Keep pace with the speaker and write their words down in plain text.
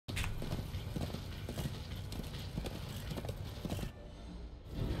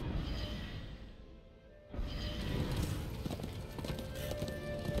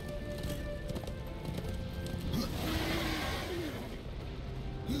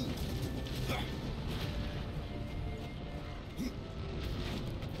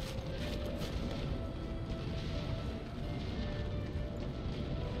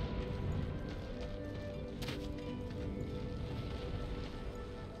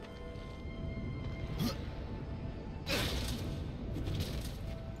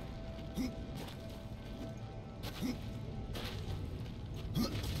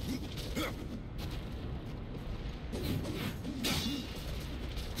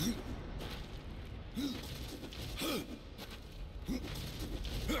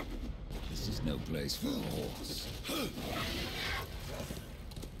place for a horse.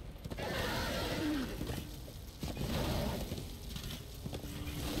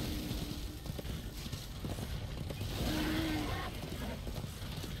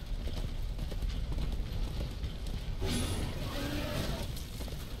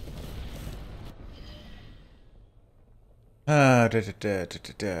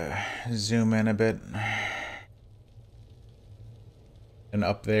 Zoom in a bit. And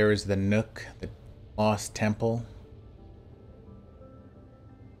up there is the Nook, the Lost Temple.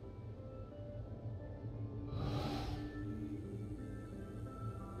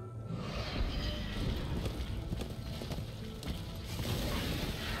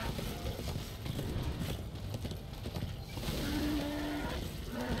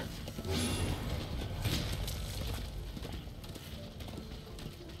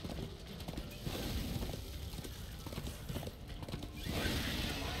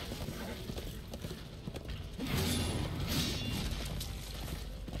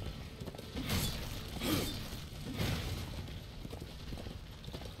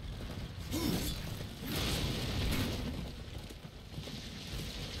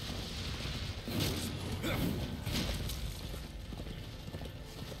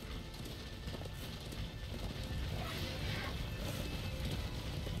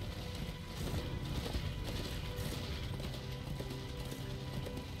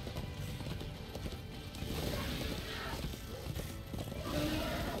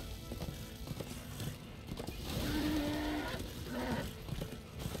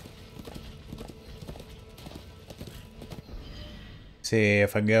 See,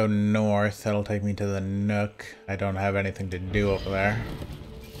 if I go north, that'll take me to the Nook. I don't have anything to do up there.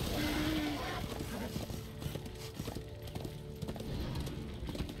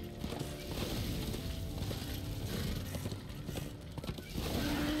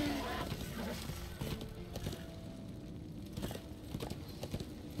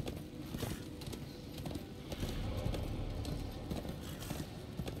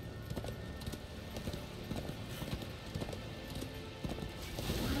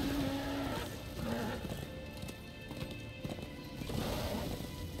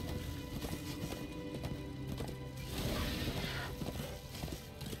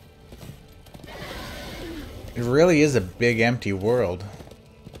 It really is a big empty world.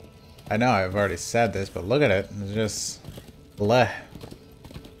 I know I've already said this, but look at it. It's just bleh.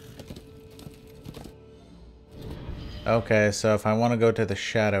 Okay, so if I want to go to the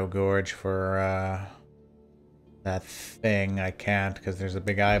Shadow Gorge for that thing, I can't because there's a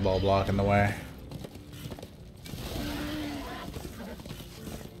big eyeball blocking the way.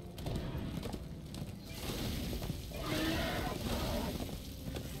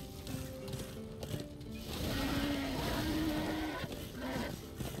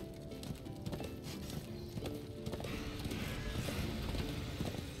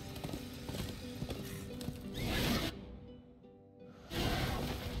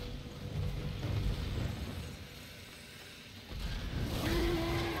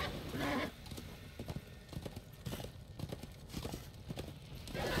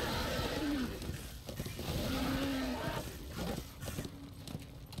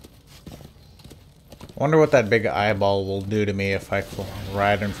 Wonder what that big eyeball will do to me if I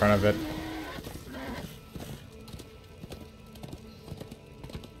ride in front of it.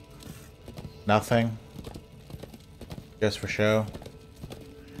 Nothing. Just for show.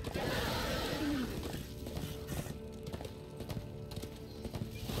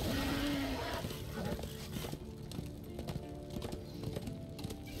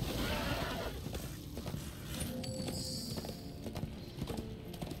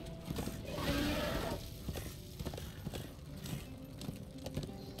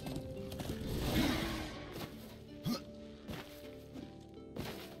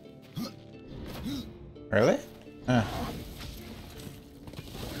 Really? Huh.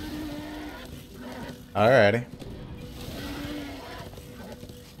 Alrighty.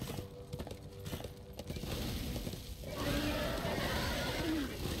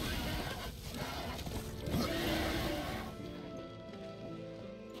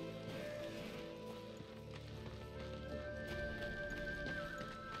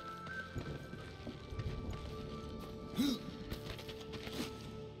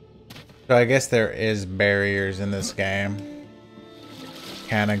 So I guess there is barriers in this game.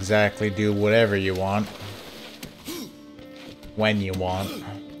 Can't exactly do whatever you want. When you want.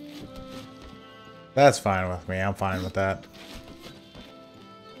 That's fine with me. I'm fine with that.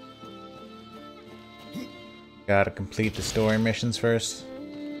 Gotta complete the story missions first.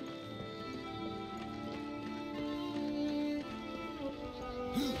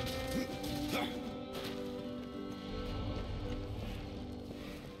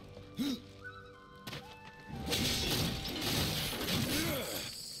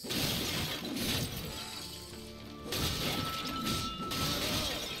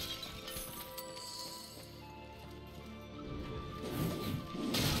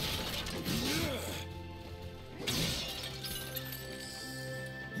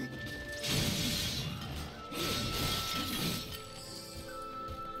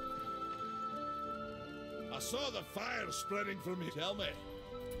 saw the fire spreading from here. Tell me,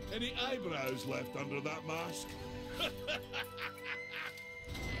 any eyebrows left under that mask?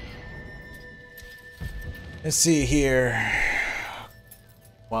 Let's see here.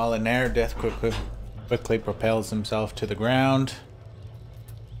 While in air, Death quickly propels himself to the ground.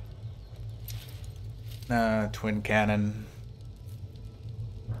 Twin cannon.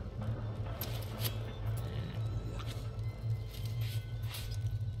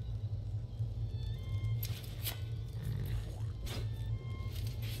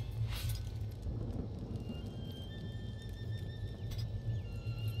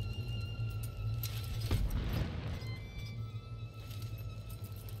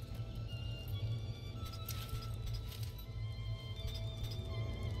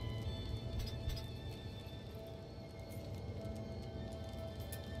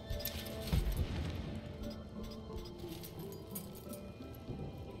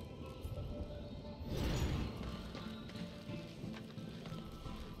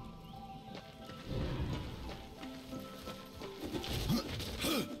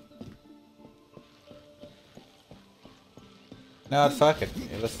 No, fuck it.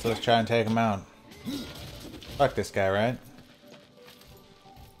 Let's try and take him out. Fuck this guy, right?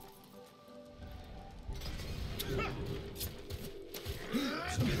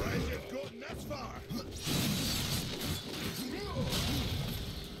 Surprised you've gotten this far.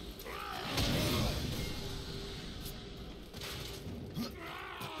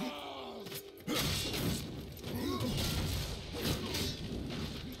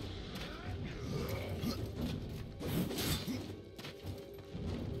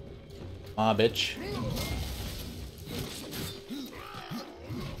 Aw, bitch.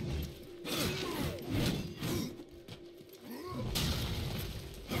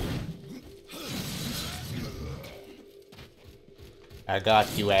 I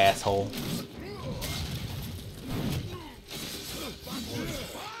got you, asshole.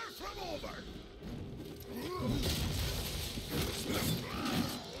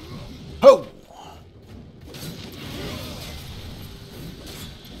 Ho!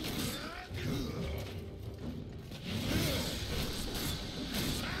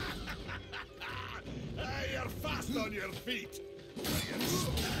 You're fast on your feet.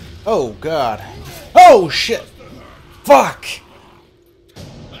 Oh, God. Oh, shit! Fuck!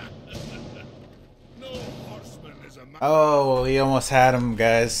 No horseman is a man. Oh, he almost had him,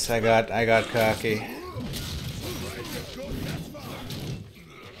 guys. I got cocky.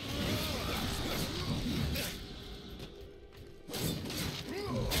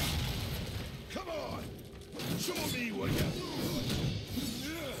 Come on, show me what you.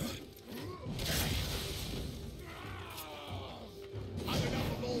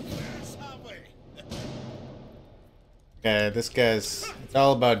 Yeah, this guy's... It's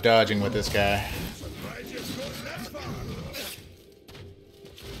all about dodging with this guy.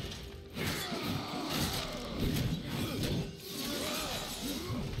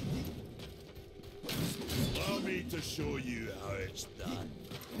 Allow me to show you how it's done.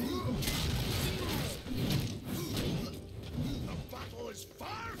 The battle is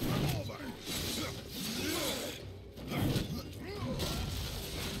far from over.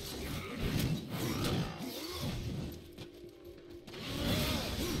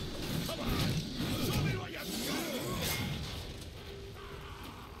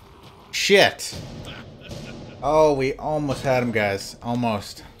 Shit! Oh, we almost had him, guys.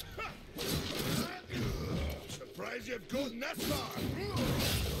 Almost. Surprised you've gotten that far.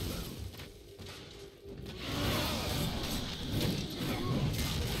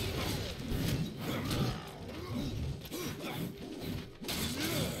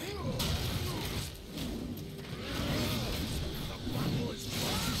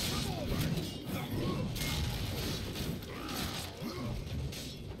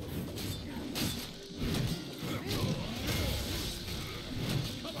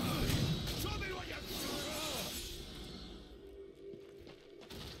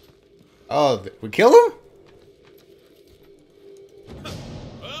 Oh, we killed him?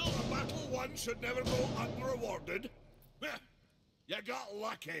 Well, a battle won should never go unrewarded. You got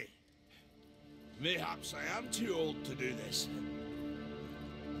lucky. Mayhaps I am too old to do this.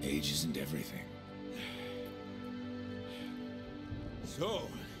 Age isn't everything. So,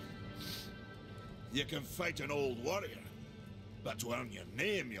 you can fight an old warrior, but to earn your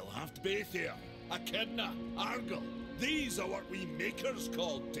name, you'll have to be Aether, Echidna, Argyll. These are what we makers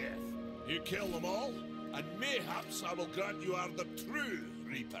call death. You kill them all, and mayhaps I will grant you are the true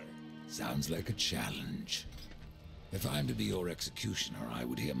Reaper. Sounds like a challenge. If I'm to be your executioner, I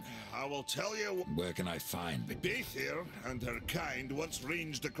would hear... I will tell you... Where can I find the... Aether and her kind once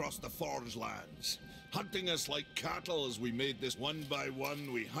ranged across the Forge lands. hunting us like cattle as we made this one by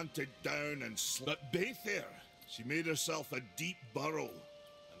one. We hunted down and but Baythair, she made herself a deep burrow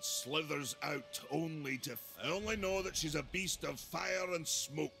and slithers out only to... I only know that she's a beast of fire and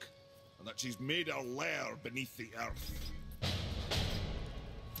smoke, and that she's made her lair beneath the earth.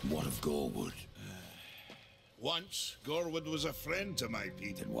 What of Gorwood? Once, Gorwood was a friend to my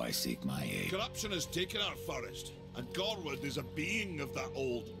people. Then why seek my aid? Corruption has taken our forest, and Gorwood is a being of that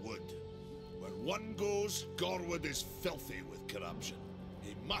old wood. Where one goes, Gorwood is filthy with corruption.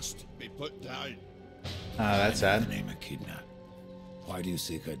 He must be put down. Ah, that's sad. Name Echidna. Why do you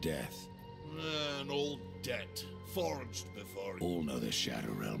seek her death? An old debt, forged before you. All know the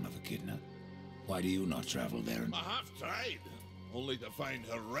shadow realm of Echidna. Why do you not travel there? I have tried, only to find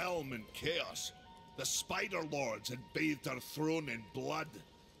her realm in chaos. The Spider Lords had bathed her throne in blood,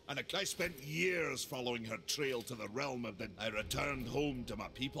 and I spent years following her trail to the realm of the... I returned home to my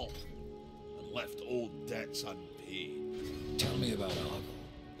people, and left old debts unpaid. Tell me about Argo.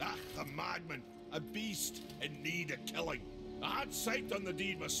 Ah, the madman, a beast in need of killing. I had sight on the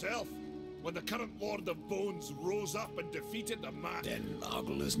deed myself, when the current Lord of Bones rose up and defeated the man. Then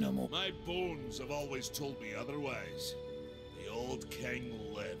Argo is no more. My bones have always told me otherwise. The old king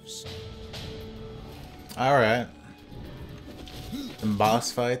lives. Alright. Some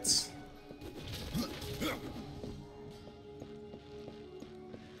boss fights.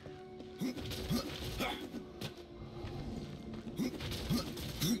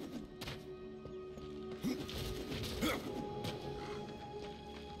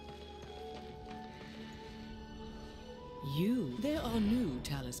 There are new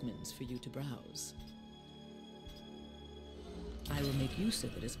talismans for you to browse. I will make use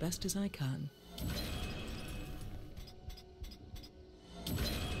of it as best as I can.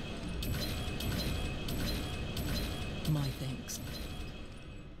 My thanks.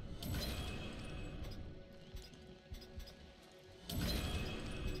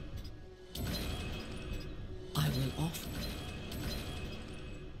 I will offer.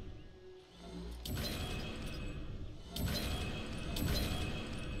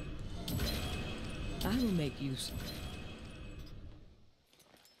 I will make use.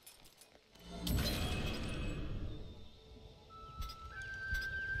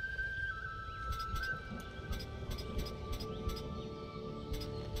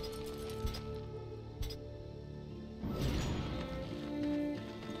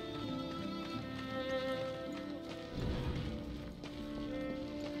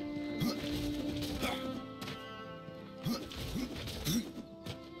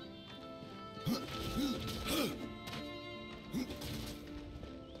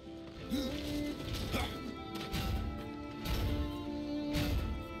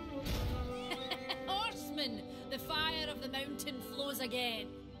 The fire of the mountain flows again.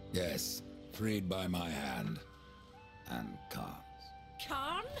 Yes, freed by my hand. And Khan's.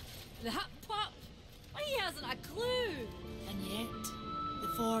 Karn? That pup? He hasn't a clue. And yet, the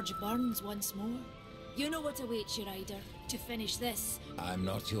forge burns once more. You know what awaits you, Ryder, to finish this. I'm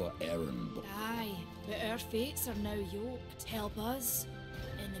not your errand boy. Aye, but our fates are now yoked. Help us.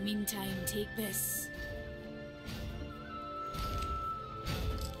 In the meantime, take this.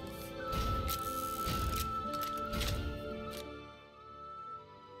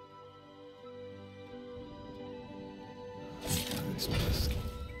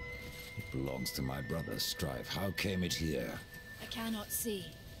 It belongs to my brother, Strife. How came it here? I cannot say,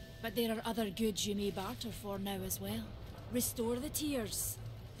 but there are other goods you may barter for now as well. Restore the tears,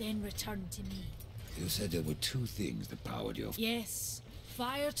 then return to me. You said there were two things that powered your... Yes,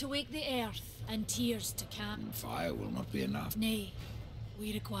 fire to wake the earth, and tears to calm. Fire will not be enough. Nay,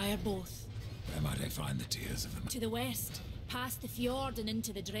 we require both. Where might I find the tears of them? To the west, past the fjord and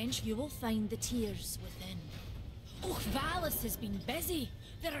into the drench, you will find the tears within. Oh, Valis has been busy.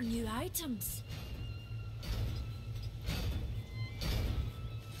 There are new items.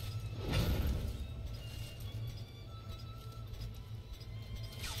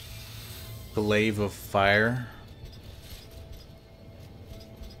 Glaive of fire.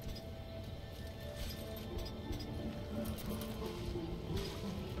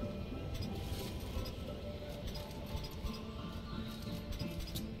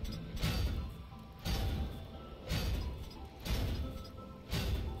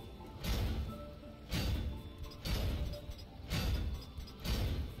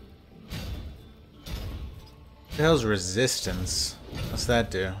 What the hell's resistance? What's that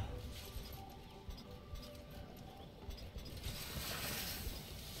do?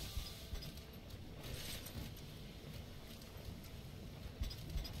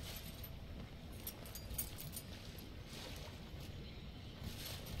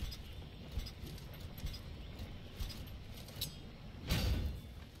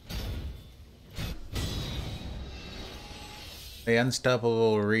 The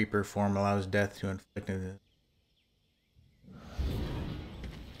Unstoppable Reaper form allows death to inflict it.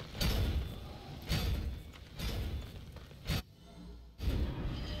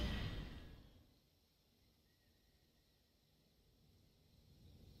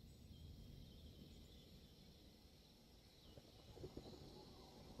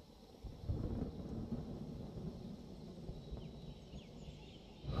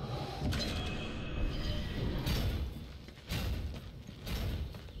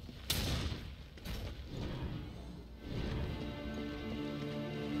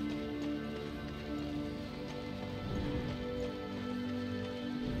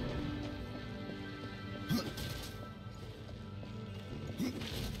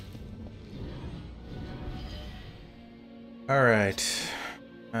 All right.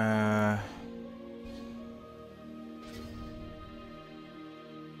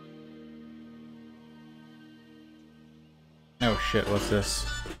 Oh shit, what's this?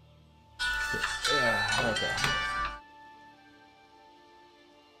 Yeah, okay.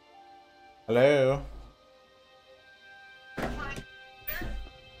 Hello?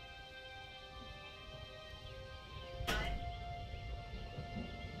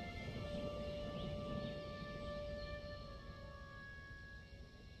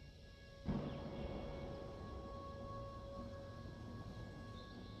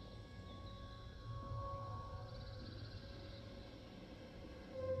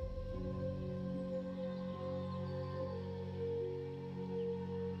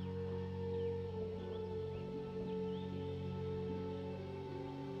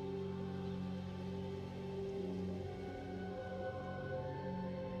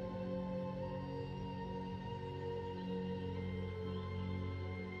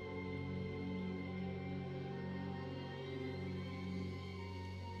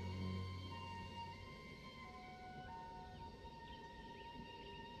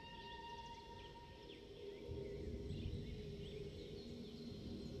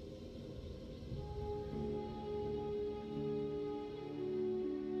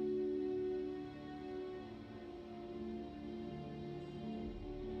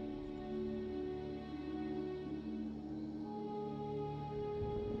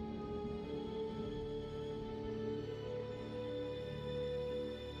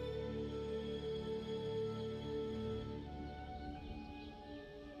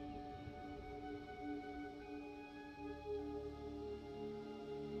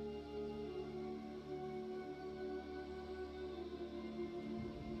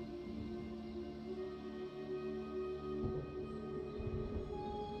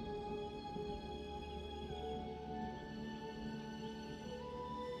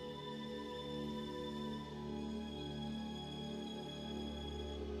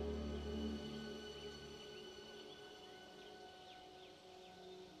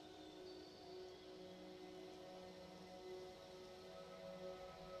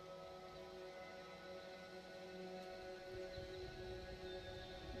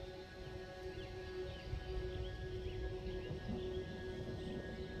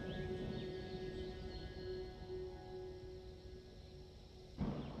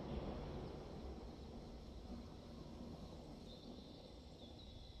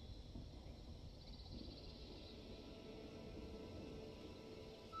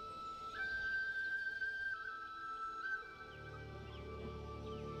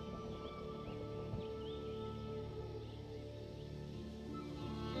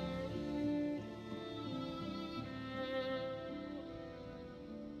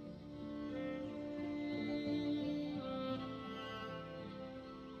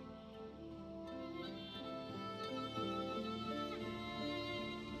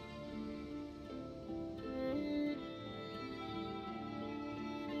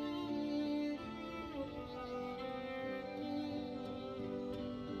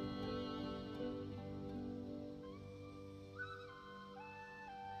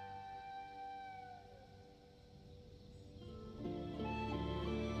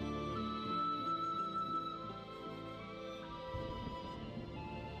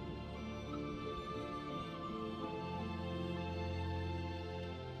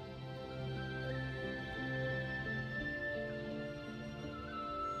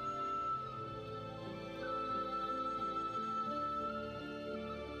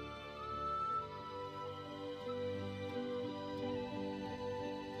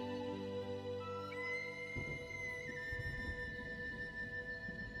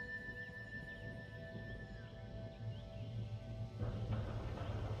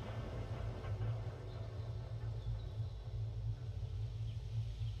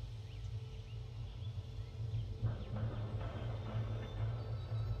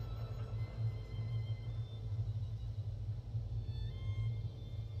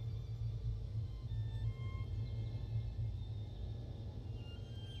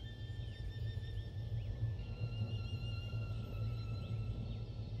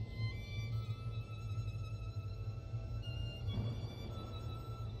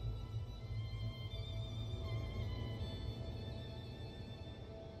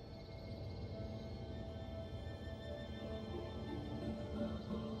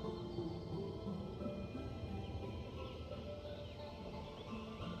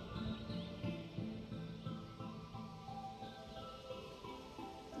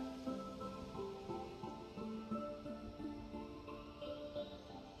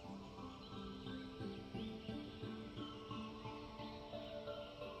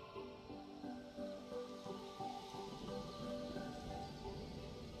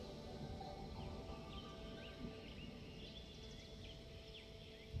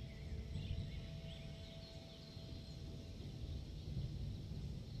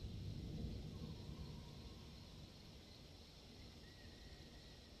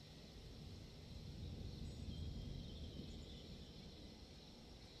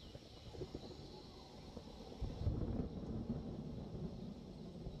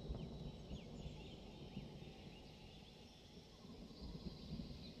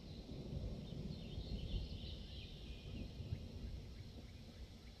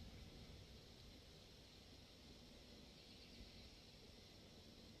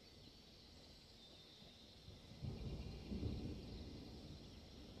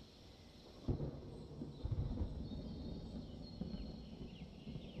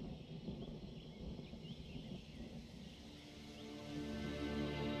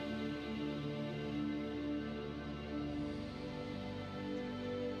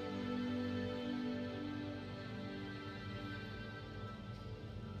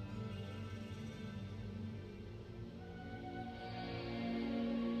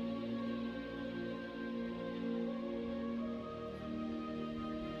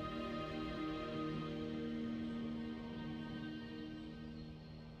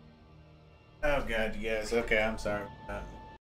 god, yes. Okay, I'm sorry.